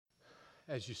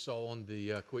As you saw on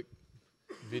the quick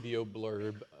video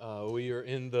blurb, we are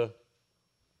in the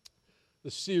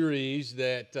series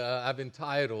that I've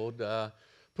entitled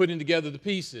putting together the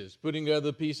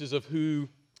pieces of who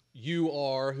you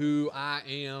are, who I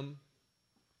am,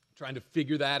 trying to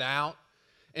figure that out.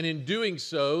 And in doing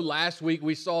so, last week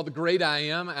we saw the great I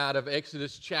am out of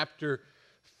Exodus chapter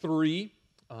 3,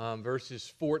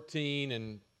 verses 14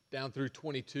 and down through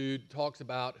 22, talks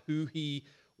about who he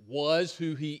was,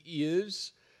 who he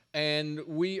is, and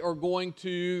we are going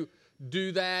to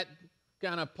do that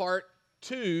kind of part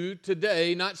 2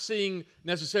 today, not seeing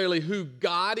necessarily who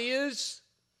God is,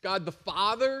 God the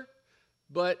Father,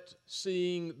 but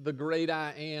seeing the great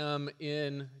I am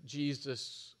in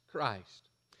Jesus Christ.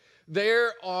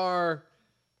 There are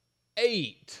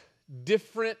 8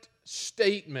 different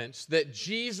statements that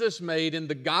Jesus made in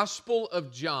the Gospel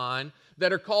of John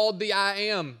that are called the I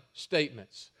am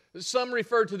statements. Some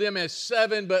refer to them as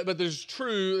 7, but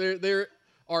there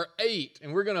are 8.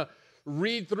 And we're going to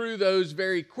read through those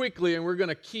very quickly, and we're going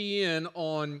to key in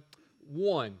on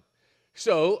one.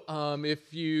 So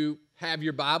if you have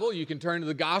your Bible, you can turn to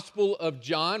the Gospel of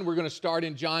John. We're going to start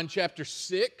in John chapter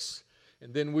 6,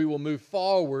 and then we will move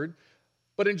forward.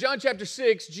 But in John chapter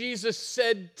 6, Jesus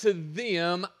said to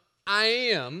them, I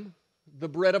am the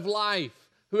bread of life.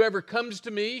 Whoever comes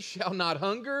to me shall not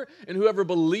hunger, and whoever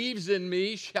believes in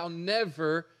me shall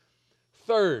never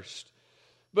thirst.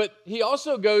 But he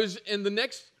also goes in the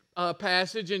next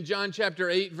passage in John chapter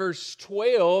 8, verse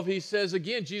 12, he says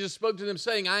again, Jesus spoke to them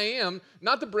saying, I am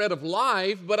not the bread of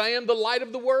life, but I am the light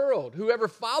of the world. Whoever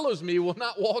follows me will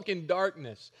not walk in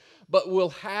darkness, but will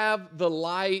have the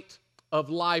light of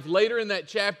life. Later in that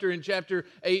chapter, in chapter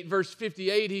 8, verse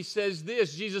 58, he says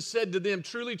this, Jesus said to them,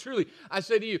 truly, truly, I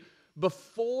say to you,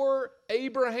 before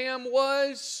Abraham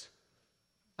was,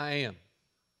 I am.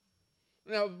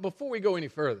 Now, before we go any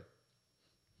further,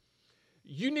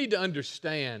 you need to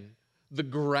understand the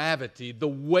gravity, the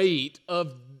weight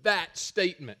of that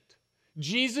statement.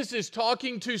 Jesus is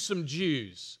talking to some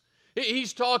Jews.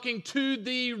 He's talking to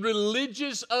the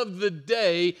religious of the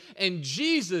day, and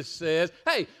Jesus says,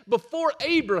 hey, before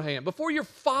Abraham, before your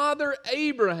father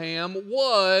Abraham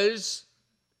was,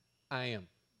 I am.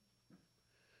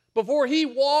 Before he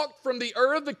walked from the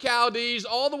Ur of the Chaldees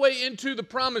all the way into the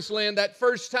Promised Land that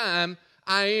first time,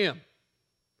 I am.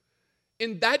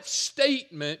 In that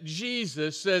statement,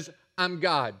 Jesus says, I'm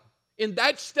God. In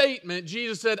that statement,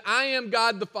 Jesus said, I am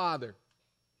God the Father.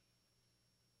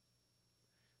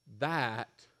 That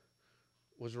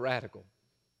was radical.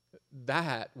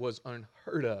 That was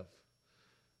unheard of.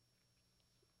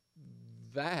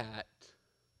 That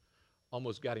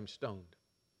almost got him stoned.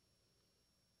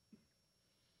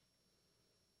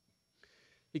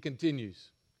 He continues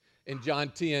in John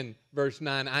 10, verse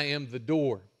 9, I am the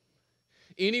door.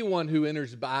 Anyone who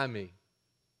enters by me,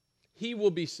 he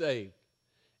will be saved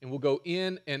and will go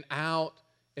in and out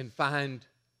and find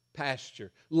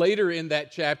pasture. Later in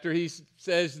that chapter, he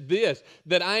says this,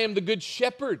 that I am the good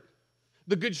shepherd.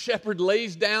 The good shepherd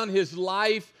lays down his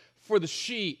life for the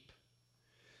sheep.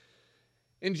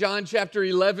 In John chapter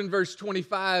 11, verse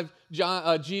 25,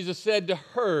 Jesus said to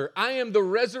her, I am the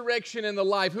resurrection and the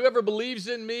life. Whoever believes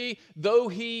in me, though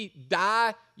he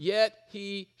die, yet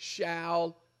he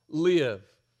shall live.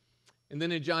 And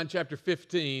then in John chapter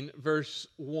 15, verse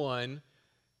 1,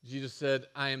 Jesus said,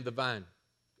 I am the vine.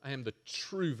 I am the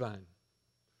true vine.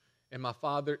 And my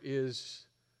Father is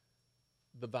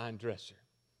the vine dresser.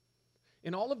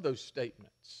 In all of those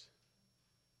statements,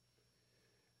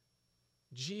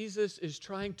 Jesus is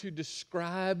trying to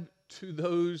describe to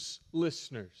those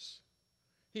listeners.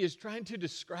 He is trying to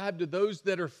describe to those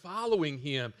that are following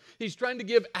him. He's trying to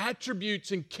give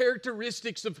attributes and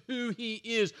characteristics of who he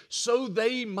is so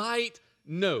they might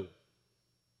know.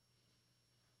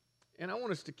 And I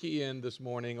want us to key in this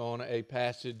morning on a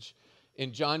passage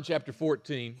in John chapter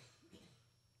 14.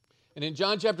 And in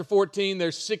John chapter 14,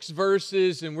 there's 6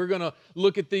 verses, and we're going to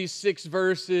look at these 6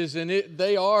 verses, and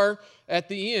they are, at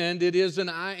the end, it is an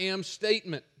I am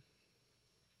statement.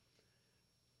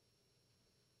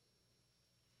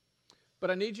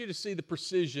 But I need you to see the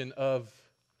precision of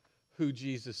who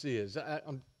Jesus is.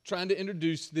 I'm trying to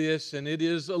introduce this, and it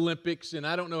is Olympics, and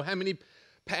I don't know how many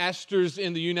pastors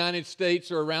in the United States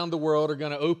or around the world are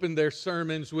going to open their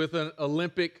sermons with an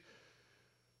Olympic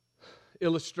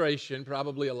illustration,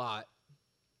 probably a lot.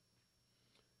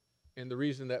 And the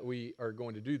reason that we are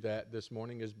going to do that this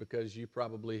morning is because you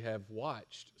probably have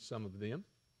watched some of them,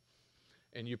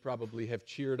 and you probably have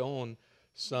cheered on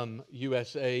some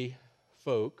USA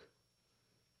folk.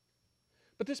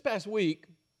 But this past week,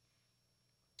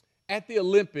 at the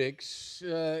Olympics,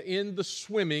 in the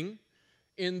swimming,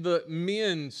 In the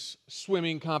men's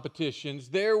swimming competitions,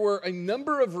 there were a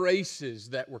number of races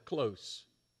that were close.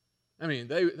 I mean,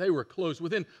 they were close.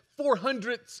 Within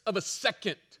 0.04 of a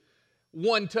second,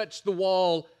 one touched the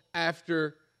wall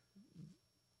after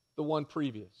the one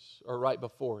previous or right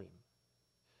before him.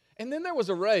 And then there was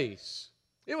a race.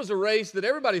 It was a race that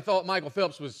everybody thought Michael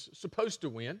Phelps was supposed to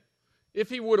win. If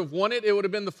he would have won it, it would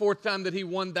have been the 4th time that he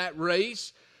won that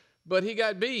race, but he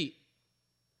got beat.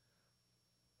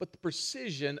 But the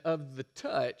precision of the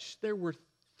touch, there were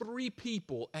 3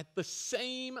 people at the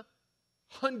same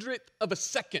 100th of a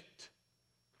second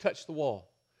touch the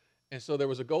wall. And so there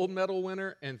was a gold medal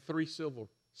winner and 3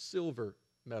 silver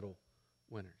medal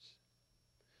winners.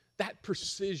 That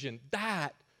precision,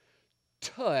 that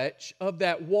touch of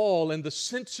that wall and the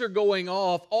sensor going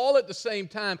off all at the same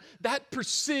time, that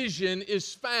precision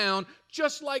is found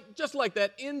just like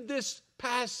that in this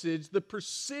passage, the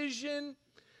precision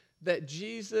that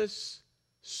Jesus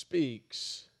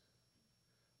speaks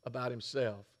about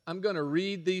himself. I'm going to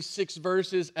read these 6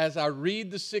 verses. As I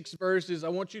read the 6 verses, I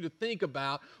want you to think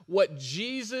about what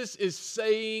Jesus is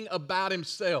saying about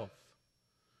himself.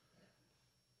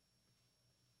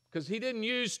 Because he didn't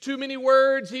use too many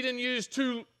words. He didn't use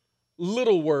too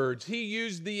little words. He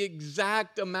used the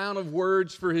exact amount of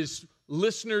words for his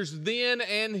listeners then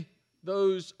and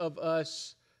those of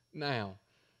us now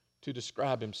to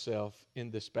describe himself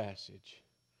in this passage.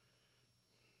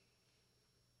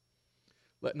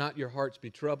 Let not your hearts be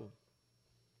troubled.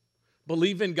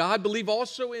 Believe in God, believe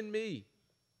also in me.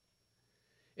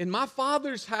 In my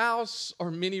Father's house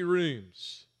are many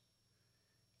rooms.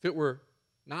 If it were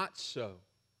not so,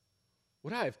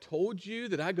 would I have told you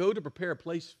that I go to prepare a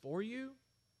place for you?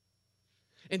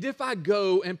 And if I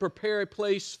go and prepare a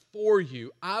place for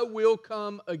you, I will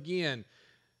come again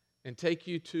and take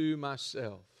you to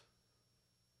myself,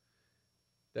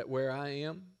 that where I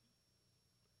am,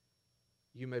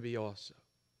 you may be also.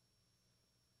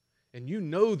 And you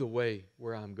know the way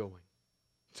where I'm going.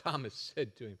 Thomas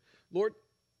said to him, Lord,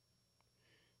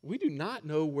 we do not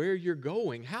know where you're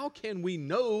going. How can we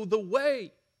know the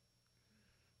way?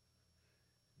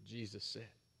 Jesus said,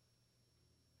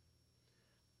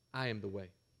 I am the way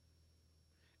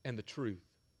and the truth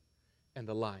and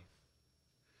the life.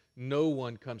 No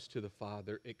one comes to the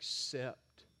Father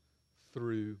except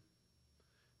through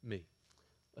me.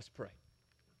 Let's pray.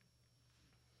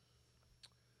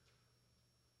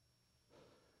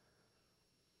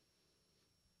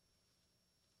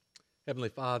 Heavenly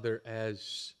Father,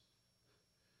 as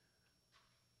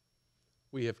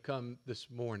we have come this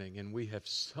morning and we have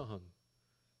sung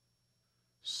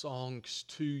songs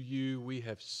to you, we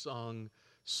have sung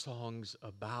songs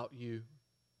about you,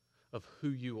 of who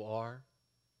you are,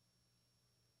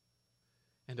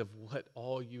 and of what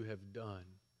all you have done,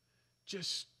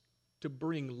 just to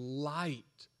bring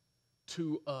light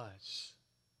to us.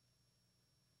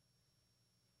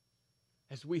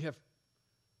 As we have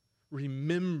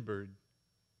remembered,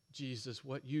 Jesus,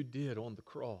 what you did on the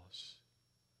cross.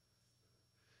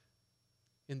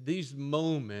 In these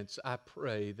moments, I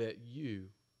pray that you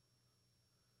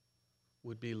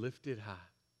would be lifted high.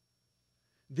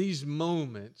 These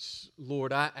moments,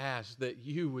 Lord, I ask that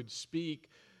you would speak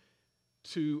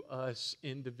to us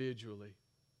individually.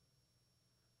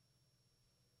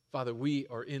 Father, we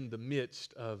are in the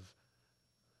midst of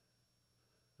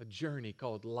a journey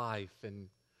called life, and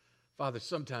Father,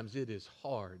 sometimes it is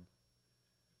hard.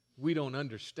 We don't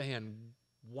understand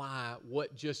why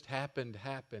what just happened.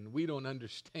 We don't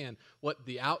understand what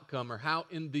the outcome or how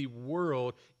in the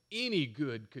world any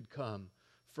good could come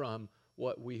from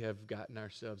what we have gotten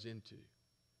ourselves into.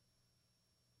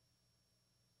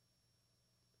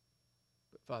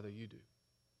 But Father, you do.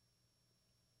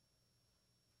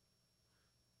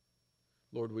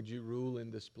 Lord, would you rule in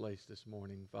this place this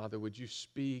morning? Father, would you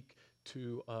speak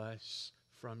to us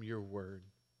from your word?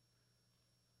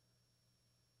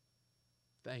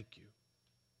 Thank you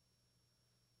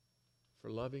for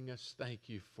loving us. Thank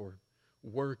you for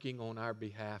working on our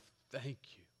behalf. Thank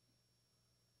you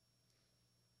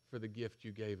for the gift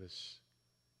you gave us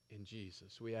in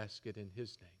Jesus. We ask it in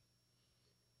his name.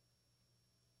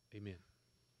 Amen.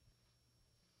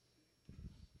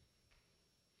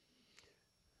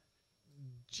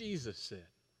 Jesus said,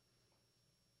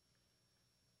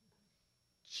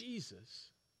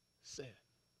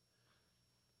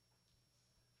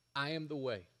 I am the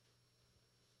way.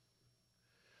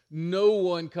 No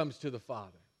one comes to the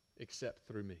Father except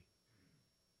through me.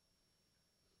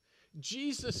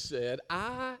 Jesus said,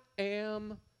 I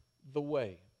am the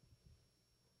way.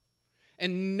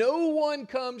 And no one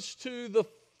comes to the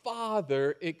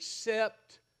Father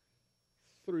except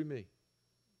through me.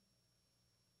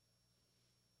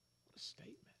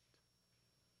 statement.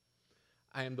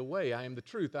 I am the way, I am the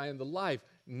truth, I am the life.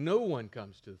 No one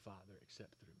comes to the Father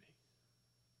except through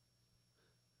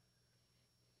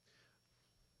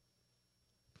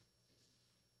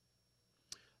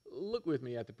me. Look with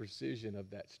me at the precision of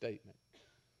that statement.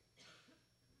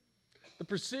 The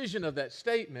precision of that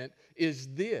statement is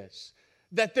this,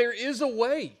 that there is a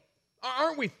way.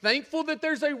 Aren't we thankful that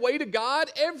there's a way to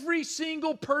God? Every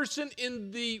single person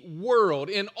in the world,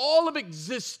 in all of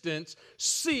existence,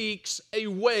 seeks a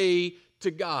way to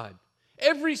God.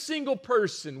 Every single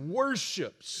person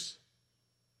worships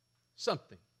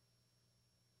something,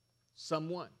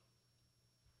 someone.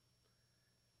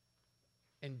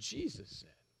 And Jesus said,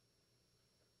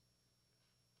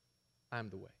 I'm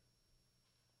the way.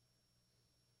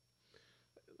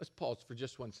 Let's pause for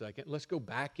just 1 second. Let's go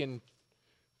back in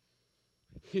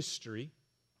history.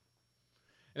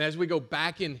 And as we go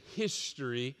back in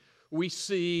history, we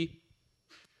see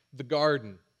the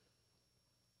garden.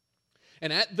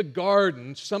 And at the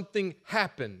garden, something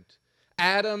happened.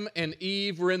 Adam and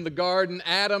Eve were in the garden.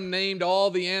 Adam named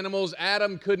all the animals.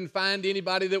 Adam couldn't find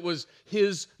anybody that was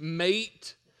his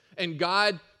mate. And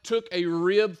God took a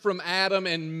rib from Adam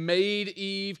and made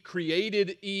Eve,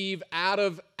 created Eve out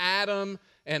of Adam.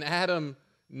 And Adam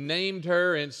named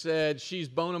her and said, she's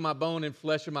bone of my bone and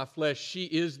flesh of my flesh. She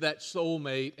is that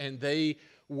soulmate, and they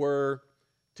were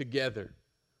together.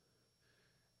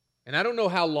 And I don't know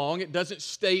how long, it doesn't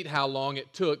state how long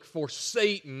it took for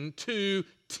Satan to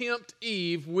tempt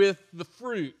Eve with the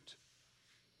fruit.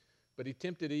 But he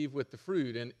tempted Eve with the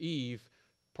fruit, and Eve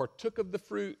partook of the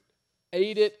fruit,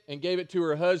 ate it, and gave it to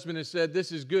her husband and said,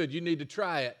 this is good, you need to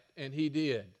try it. And he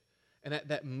did. And at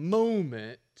that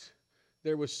moment,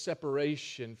 there was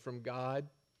separation from God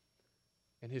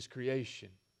and His creation,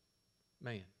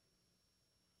 man.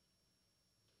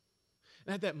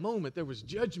 And at that moment, there was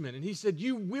judgment. And He said,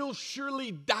 you will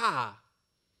surely die.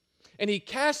 And He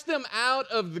cast them out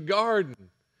of the garden.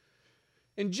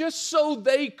 And just so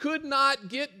they could not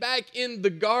get back in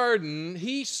the garden,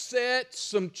 He set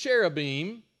some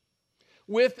cherubim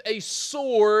with a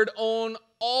sword on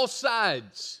all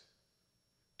sides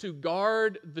to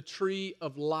guard the tree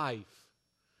of life.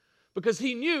 Because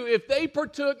He knew if they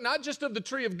partook not just of the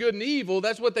tree of good and evil,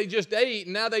 that's what they just ate,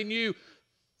 and now they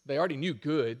already knew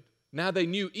good, now they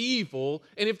knew evil,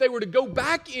 and if they were to go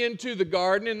back into the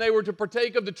garden and they were to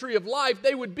partake of the tree of life,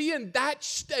 they would be in that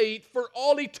state for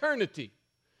all eternity.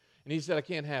 And He said, I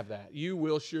can't have that. You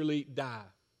will surely die.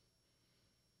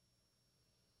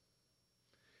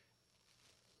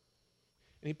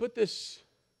 And He put this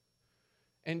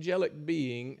angelic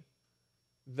being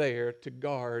there to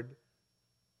guard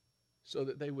so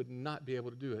that they would not be able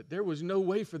to do it. There was no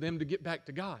way for them to get back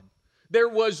to God. There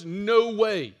was no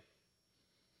way.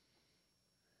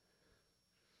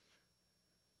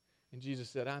 And Jesus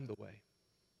said, I'm the way.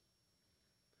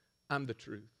 I'm the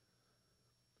truth.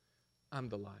 I'm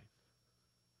the life.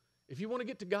 If you want to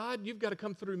get to God, you've got to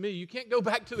come through me. You can't go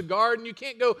back to the garden. You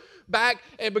can't go back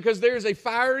because there's a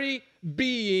fiery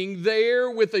being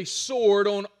there with a sword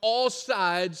on all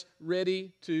sides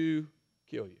ready to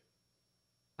kill you.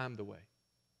 I'm the way.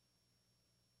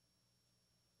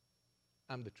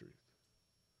 I'm the truth.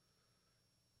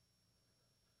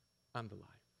 I'm the life.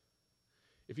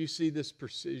 If you see this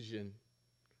precision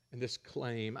and this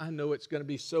claim, I know it's going to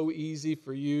be so easy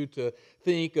for you to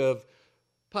think of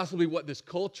possibly what this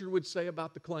culture would say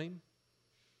about the claim.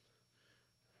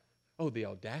 Oh, the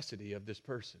audacity of this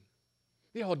person.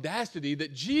 The audacity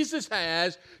that Jesus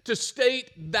has to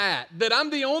state that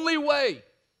I'm the only way.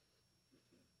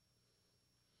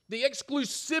 The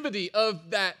exclusivity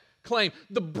of that claim.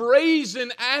 The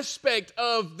brazen aspect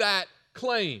of that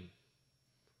claim.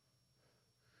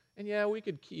 And yeah, we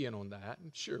could key in on that,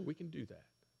 and sure, we can do that.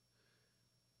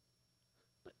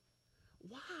 But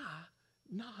why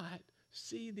not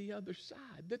see the other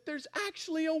side? That there's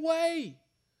actually a way.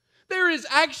 There is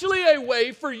actually a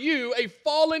way for you, a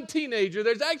fallen teenager.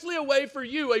 There's actually a way for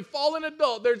you, a fallen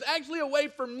adult. There's actually a way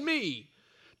for me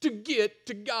to get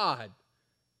to God.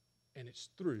 And it's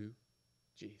through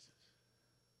Jesus.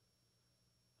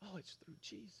 Oh, it's through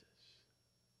Jesus.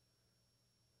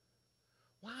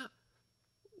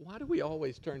 Why do we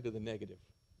always turn to the negative?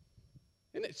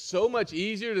 Isn't it so much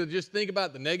easier to just think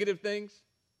about the negative things?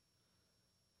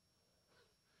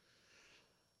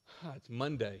 It's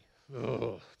Monday.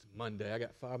 Oh, it's Monday. I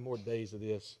got 5 more days of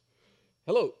this.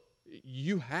 Hello,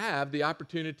 you have the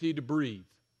opportunity to breathe.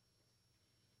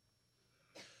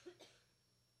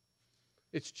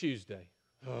 It's Tuesday.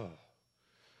 Oh,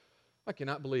 I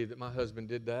cannot believe that my husband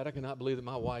did that. I cannot believe that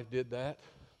my wife did that.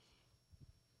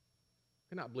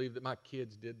 I cannot believe that my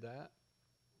kids did that.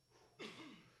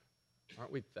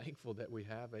 Aren't we thankful that we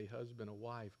have a husband, a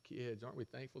wife, kids? Aren't we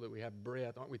thankful that we have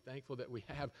breath? Aren't we thankful that we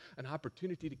have an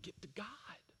opportunity to get to God?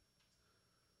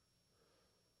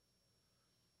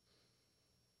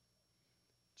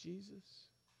 Jesus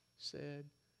said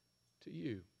to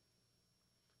you,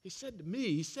 he said to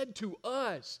me, he said to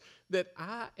us that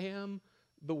I am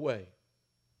the way,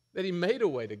 that he made a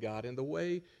way to God, and the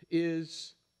way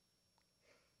is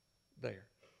there.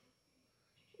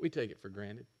 We take it for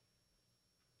granted.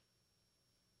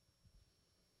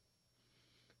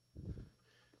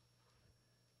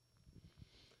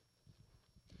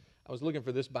 I was looking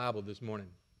for this Bible this morning.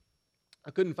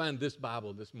 I couldn't find this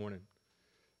Bible this morning.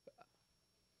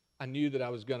 I knew that I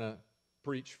was going to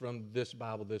preach from this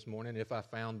Bible this morning if I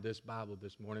found this Bible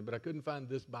this morning, but I couldn't find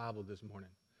this Bible this morning.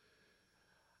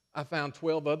 I found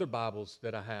 12 other Bibles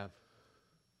that I have.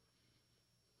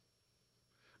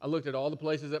 I looked at all the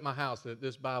places at my house that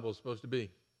this Bible is supposed to be.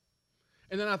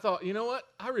 And then I thought, you know what?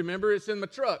 I remember it's in my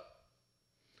truck.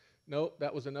 Nope,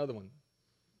 that was another one.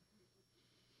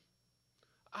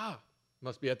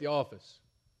 Must be at the office.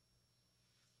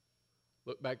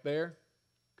 Look back there,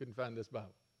 couldn't find this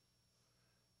Bible.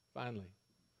 Finally,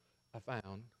 I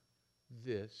found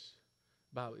this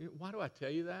Bible. Why do I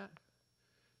tell you that?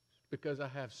 Because I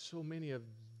have so many of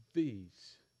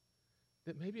these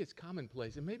that maybe it's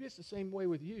commonplace, and maybe it's the same way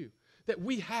with you, that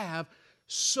we have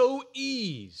so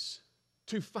ease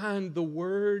to find the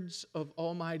words of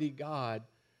Almighty God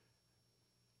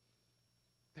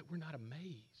that we're not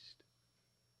amazed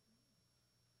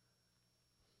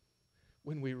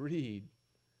when we read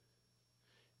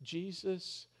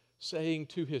Jesus saying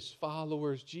to his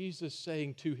followers, Jesus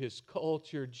saying to his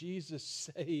culture, Jesus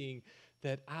saying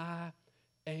that I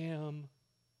am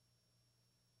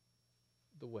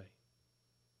the way.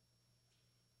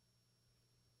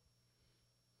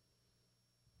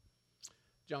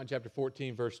 John chapter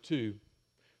 14, verse 2,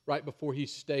 right before he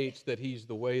states that he's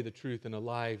the way, the truth, and the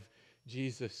life,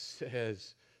 Jesus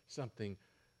says something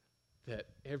that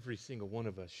every single one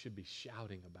of us should be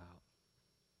shouting about.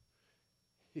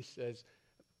 He says,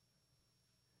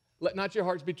 let not your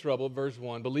hearts be troubled, verse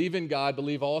 1. Believe in God,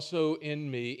 believe also in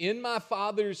me. In my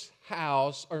Father's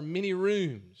house are many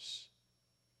rooms.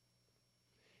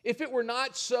 If it were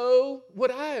not so, would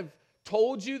I have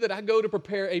told you that I go to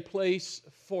prepare a place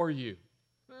for you?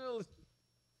 Well, let's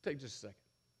take just a second.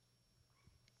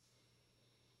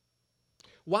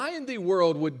 Why in the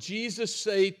world would Jesus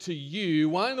say to you,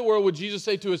 why in the world would Jesus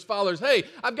say to his followers, hey,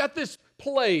 I've got this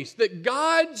place that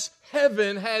God's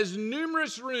heaven has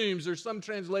numerous rooms, or some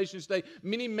translations say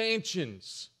many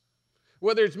mansions.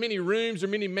 Whether it's many rooms or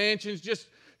many mansions, just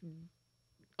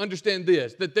understand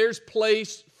this, that there's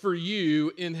place for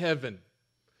you in heaven.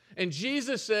 And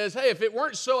Jesus says, hey, if it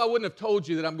weren't so, I wouldn't have told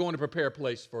you that I'm going to prepare a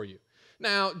place for you.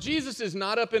 Now, Jesus is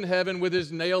not up in heaven with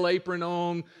his nail apron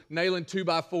on, nailing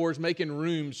 2x4s, making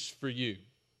rooms for you.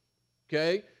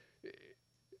 Okay?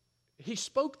 He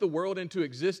spoke the world into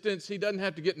existence. He doesn't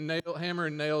have to get hammer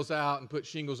and nails out and put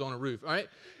shingles on a roof. All right?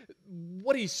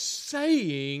 What he's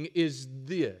saying is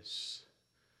this.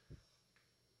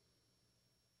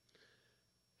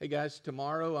 Hey guys,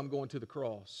 tomorrow I'm going to the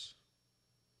cross.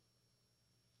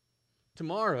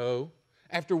 Tomorrow,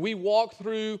 after we walk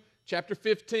through chapter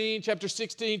 15, chapter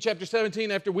 16, chapter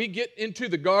 17, after we get into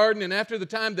the garden and after the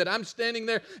time that I'm standing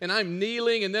there and I'm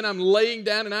kneeling and then I'm laying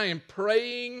down and I am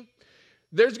praying,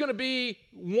 there's going to be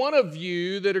one of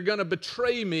you that are going to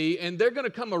betray me, and they're going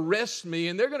to come arrest me,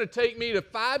 and they're going to take me to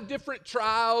 5 different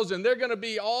trials, and they're going to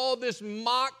be all this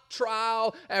mock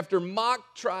trial after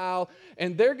mock trial,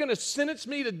 and they're going to sentence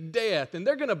me to death, and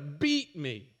they're going to beat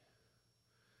me.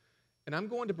 And I'm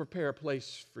going to prepare a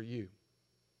place for you.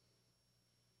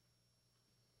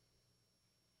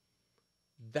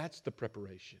 That's the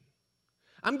preparation.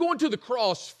 I'm going to the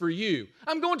cross for you.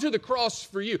 I'm going to the cross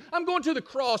for you. I'm going to the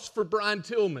cross for Brian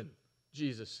Tillman,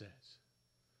 Jesus says.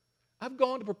 I've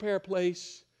gone to prepare a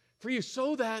place for you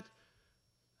so that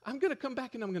I'm going to come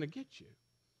back and I'm going to get you.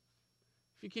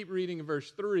 If you keep reading in verse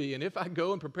 3, and if I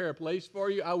go and prepare a place for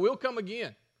you, I will come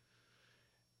again.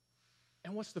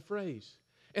 And what's the phrase?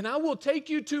 And I will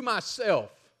take you to myself.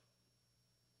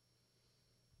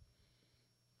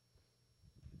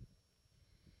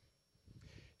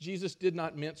 Jesus did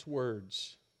not mince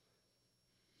words.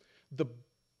 The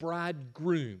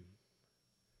bridegroom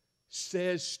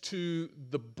says to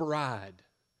the bride,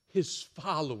 his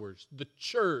followers, the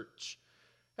church,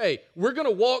 hey, we're going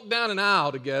to walk down an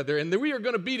aisle together, and we are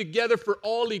going to be together for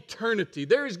all eternity.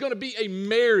 There is going to be a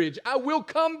marriage. I will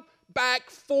come back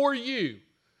for you,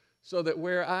 so that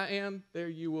where I am, there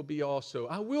you will be also.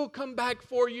 I will come back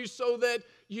for you so that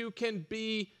you can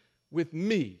be with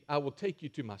me. I will take you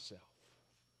to myself.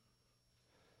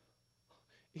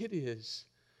 It is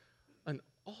an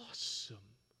awesome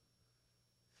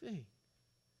thing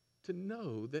to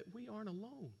know that we aren't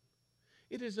alone.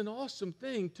 It is an awesome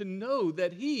thing to know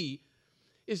that He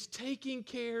is taking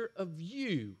care of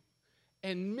you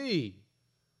and me.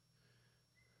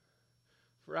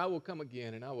 For I will come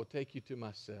again and I will take you to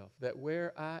myself, that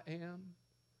where I am,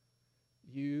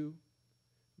 you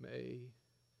may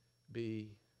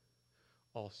be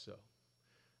also.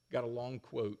 Got a long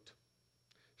quote.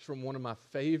 It's from one of my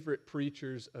favorite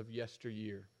preachers of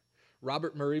yesteryear.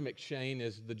 Robert Murray McCheyne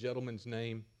is the gentleman's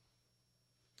name.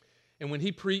 And when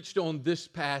he preached on this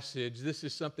passage, this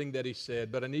is something that he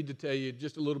said, but I need to tell you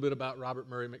just a little bit about Robert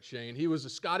Murray McCheyne. He was a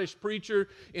Scottish preacher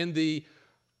in the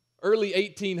early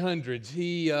 1800s.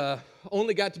 He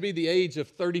only got to be the age of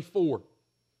 34.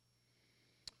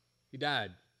 He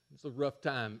died. It's a rough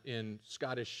time in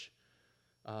Scottish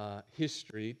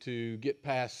history to get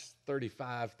past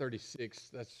 35, 36.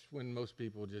 That's when most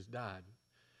people just died.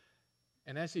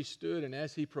 And as he stood and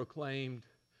as he proclaimed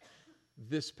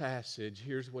this passage,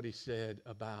 here's what he said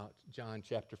about John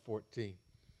chapter 14.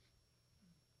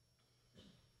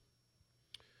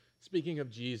 Speaking of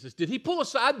Jesus, did He pull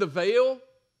aside the veil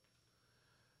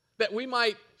that we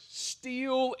might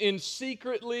steal in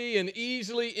secretly and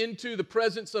easily into the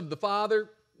presence of the Father?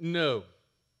 No.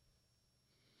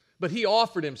 But He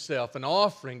offered Himself an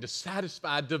offering to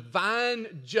satisfy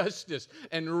divine justice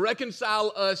and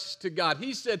reconcile us to God.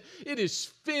 He said, "It is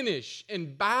finished,"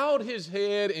 and bowed His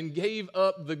head and gave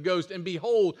up the ghost. And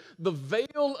behold, the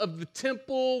veil of the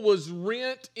temple was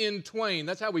rent in twain.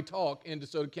 That's how we talk in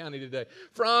DeSoto County today.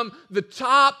 From the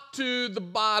top to the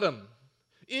bottom.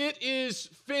 It is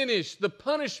finished. The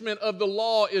punishment of the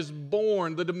law is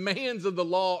borne. The demands of the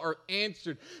law are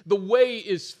answered. The way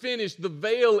is finished. The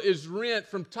veil is rent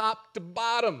from top to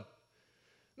bottom.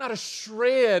 Not a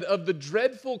shred of the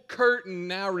dreadful curtain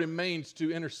now remains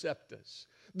to intercept us.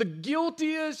 The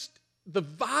guiltiest, the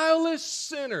vilest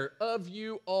sinner of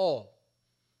you all.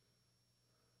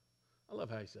 I love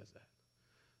how he says that.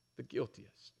 The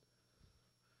guiltiest,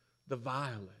 the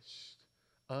vilest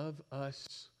of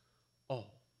us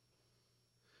all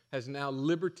has now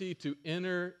liberty to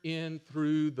enter in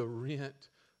through the rent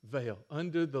veil,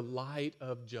 under the light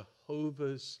of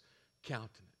Jehovah's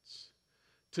countenance,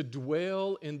 to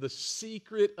dwell in the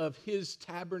secret of His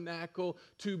tabernacle,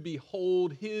 to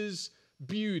behold His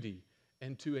beauty,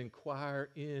 and to inquire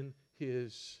in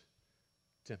His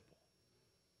temple.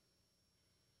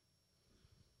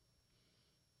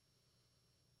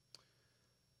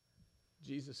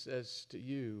 Jesus says to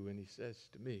you, and He says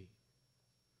to me,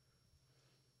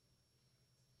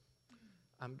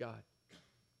 I'm God.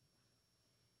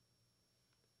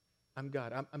 I'm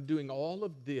God. I'm doing all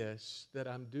of this that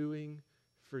I'm doing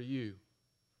for you.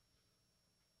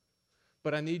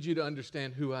 But I need you to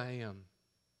understand who I am.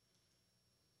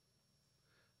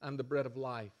 I'm the bread of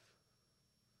life.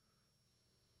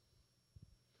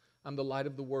 I'm the light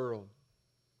of the world.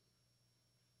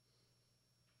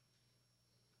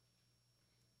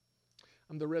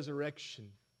 I'm the resurrection.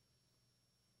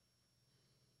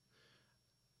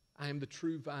 I am the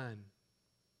true vine.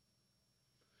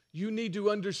 You need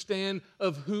to understand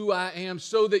of who I am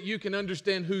so that you can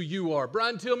understand who you are.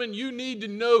 Brian Tillman, you need to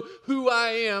know who I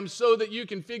am so that you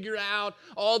can figure out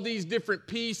all these different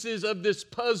pieces of this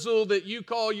puzzle that you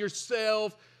call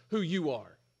yourself who you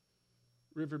are.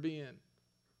 River Bend.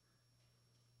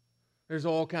 There's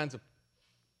all kinds of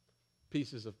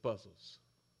pieces of puzzles.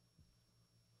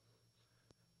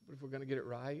 But if we're going to get it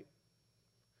right,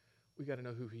 we got to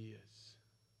know who He is.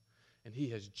 And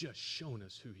He has just shown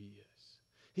us who He is.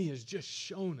 He has just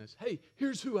shown us, hey,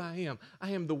 here's who I am. I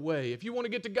am the way. If you want to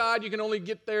get to God, you can only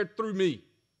get there through me.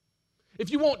 If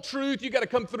you want truth, you got to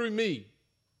come through me.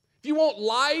 If you want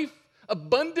life,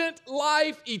 abundant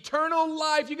life, eternal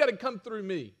life, you got to come through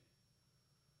me.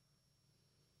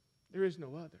 There is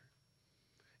no other.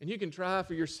 And you can try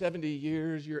for your 70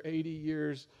 years, your 80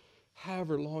 years,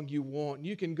 however long you want.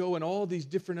 You can go in all these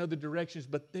different other directions,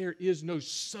 but there is no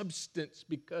substance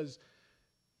because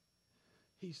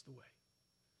He's the way.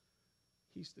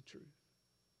 He's the truth.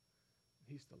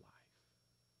 He's the life.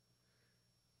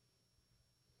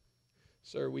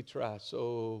 Sir, we try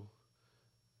so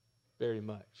very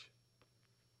much.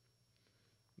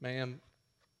 Ma'am,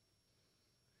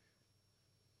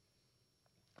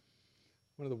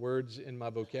 one of the words in my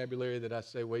vocabulary that I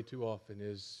say way too often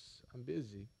is, I'm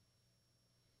busy.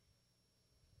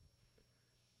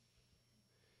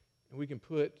 And we can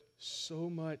put so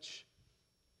much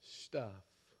stuff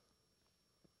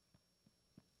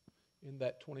in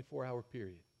that 24-hour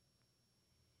period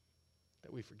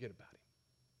that we forget about Him,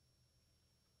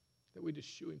 that we just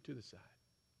shoo Him to the side.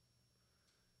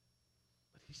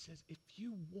 He says, if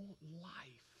you want life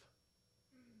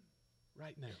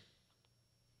right now,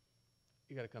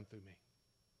 you got to come through me.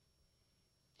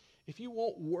 If you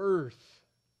want worth,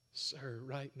 sir,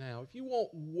 right now, if you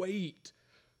want weight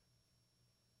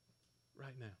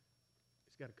right now,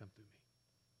 it's got to come through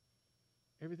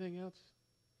me. Everything else,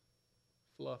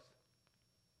 fluff.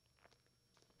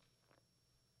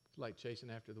 It's like chasing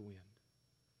after the wind.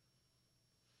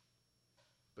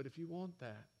 But if you want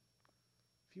that,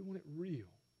 if you want it real,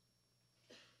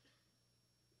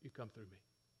 you come through me.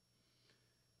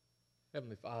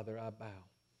 Heavenly Father, I bow.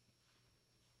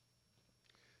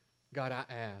 God, I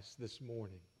ask this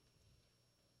morning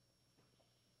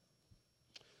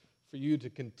for you to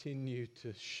continue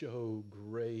to show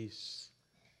grace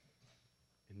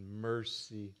and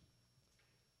mercy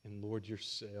and, Lord,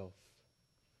 yourself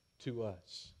to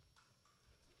us.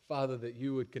 Father, that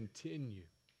you would continue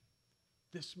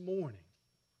this morning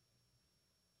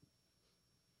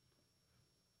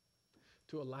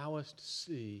to allow us to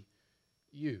see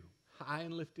you high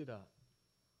and lifted up.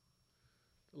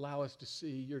 Allow us to see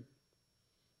your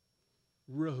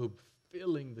robe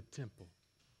filling the temple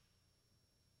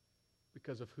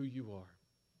because of who you are,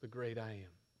 the great I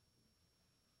am.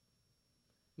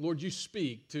 Lord, you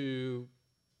speak to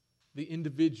the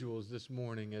individuals this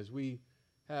morning as we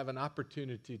have an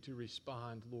opportunity to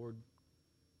respond. Lord,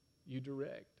 you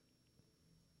direct.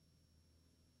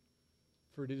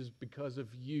 For it is because of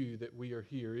you that we are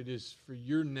here. It is for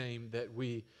your name that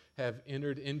we have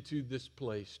entered into this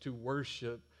place to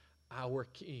worship our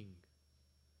King,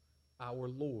 our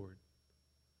Lord,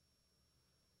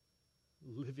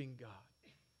 living God.